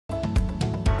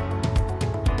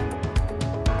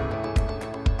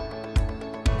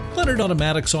Leonard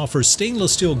Automatics offers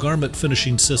stainless steel garment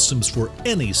finishing systems for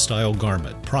any style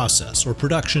garment, process, or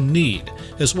production need,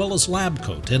 as well as lab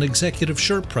coat and executive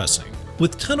shirt pressing.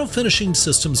 With tunnel finishing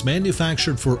systems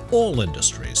manufactured for all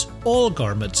industries, all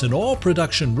garments, and all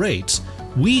production rates,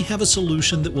 we have a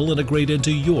solution that will integrate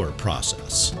into your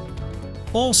process.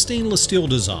 All stainless steel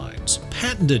designs,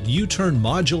 patented U-turn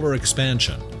modular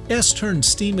expansion, S-turn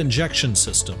steam injection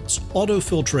systems, auto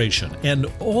filtration, and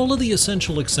all of the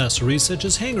essential accessories such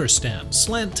as hanger stands,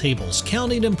 slant tables,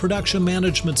 counting and production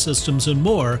management systems, and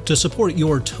more to support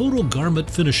your total garment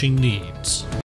finishing needs.